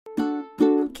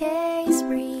case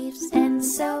briefs, and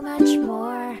so much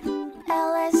more.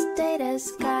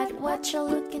 LSData's got what you're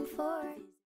looking for.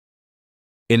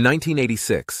 In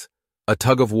 1986, a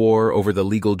tug-of-war over the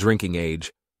legal drinking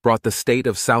age brought the state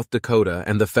of South Dakota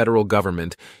and the federal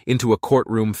government into a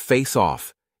courtroom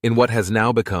face-off in what has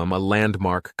now become a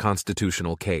landmark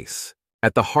constitutional case.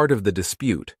 At the heart of the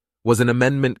dispute was an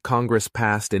amendment Congress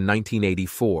passed in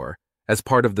 1984 as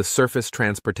part of the Surface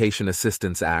Transportation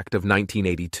Assistance Act of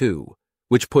 1982,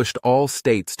 which pushed all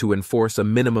states to enforce a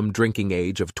minimum drinking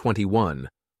age of 21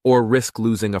 or risk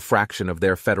losing a fraction of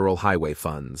their federal highway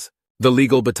funds. The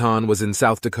legal baton was in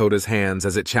South Dakota's hands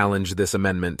as it challenged this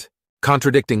amendment.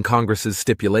 Contradicting Congress's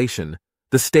stipulation,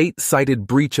 the state cited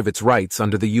breach of its rights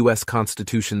under the U.S.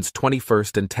 Constitution's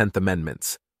 21st and 10th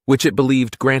Amendments, which it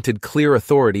believed granted clear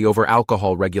authority over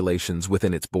alcohol regulations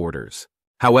within its borders.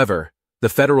 However, the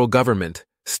federal government,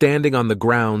 standing on the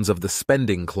grounds of the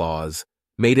spending clause,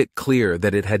 made it clear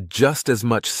that it had just as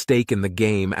much stake in the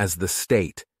game as the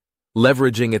state,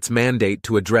 leveraging its mandate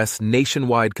to address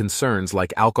nationwide concerns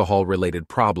like alcohol-related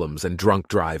problems and drunk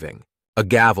driving. A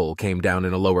gavel came down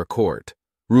in a lower court,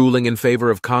 ruling in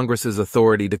favor of Congress's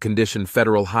authority to condition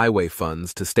federal highway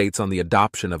funds to states on the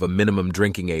adoption of a minimum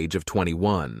drinking age of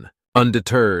 21.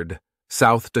 Undeterred,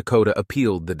 South Dakota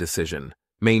appealed the decision,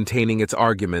 maintaining its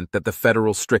argument that the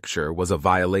federal stricture was a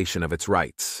violation of its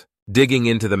rights. Digging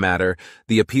into the matter,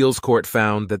 the appeals court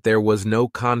found that there was no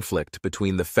conflict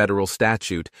between the federal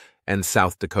statute and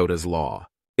South Dakota's law.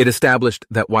 It established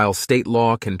that while state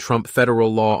law can trump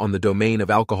federal law on the domain of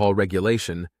alcohol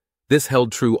regulation, this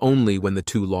held true only when the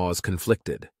two laws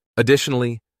conflicted.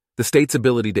 Additionally, the state's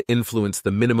ability to influence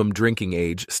the minimum drinking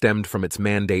age stemmed from its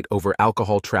mandate over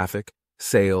alcohol traffic,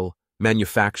 sale,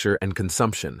 manufacture, and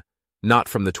consumption, not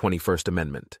from the 21st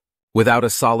Amendment. Without a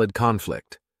solid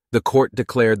conflict, the court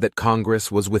declared that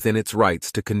Congress was within its rights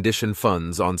to condition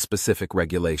funds on specific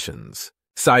regulations.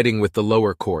 Siding with the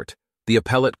lower court, the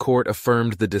appellate court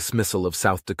affirmed the dismissal of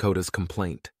South Dakota's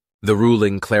complaint. The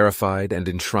ruling clarified and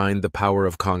enshrined the power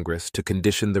of Congress to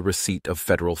condition the receipt of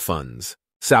federal funds.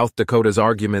 South Dakota's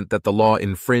argument that the law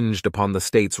infringed upon the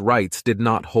state's rights did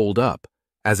not hold up,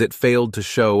 as it failed to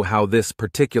show how this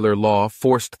particular law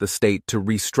forced the state to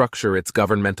restructure its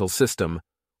governmental system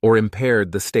or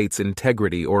impaired the state's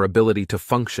integrity or ability to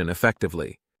function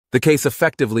effectively. The case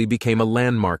effectively became a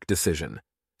landmark decision,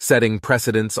 setting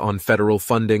precedents on federal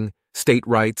funding, state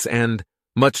rights, and,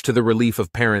 much to the relief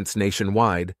of parents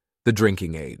nationwide, the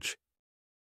drinking age.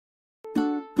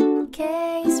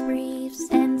 Case briefs,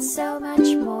 and so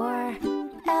much more.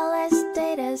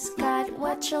 LSData's got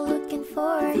what you're looking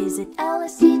for. Visit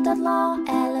lsd.law,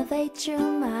 elevate your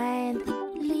mind.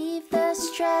 Leave the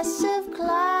stress of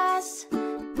class.